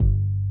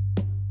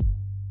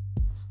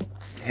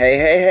Hey,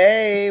 hey,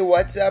 hey,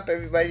 what's up,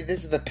 everybody?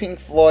 This is the Pink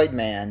Floyd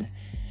man.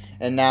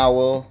 And now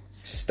we'll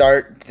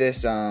start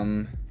this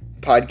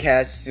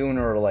podcast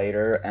sooner or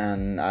later,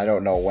 and I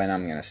don't know when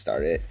I'm going to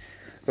start it.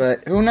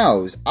 But who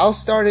knows? I'll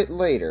start it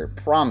later,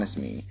 promise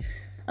me.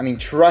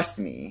 Trust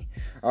me.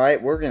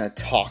 Alright, we're going to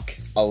talk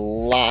a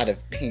lot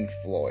of Pink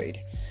Floyd.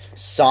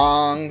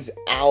 Songs,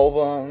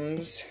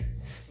 albums,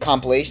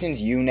 compilations,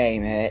 you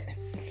name it.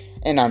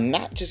 And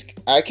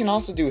I can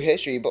also do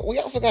history, but we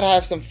also gotta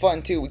have some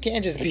fun too. We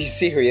can't just be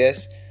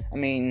serious.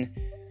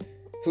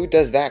 Who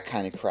does that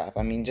kind of crap?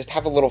 Just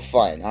have a little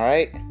fun,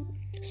 alright?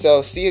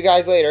 So, see you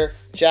guys later.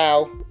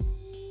 Ciao.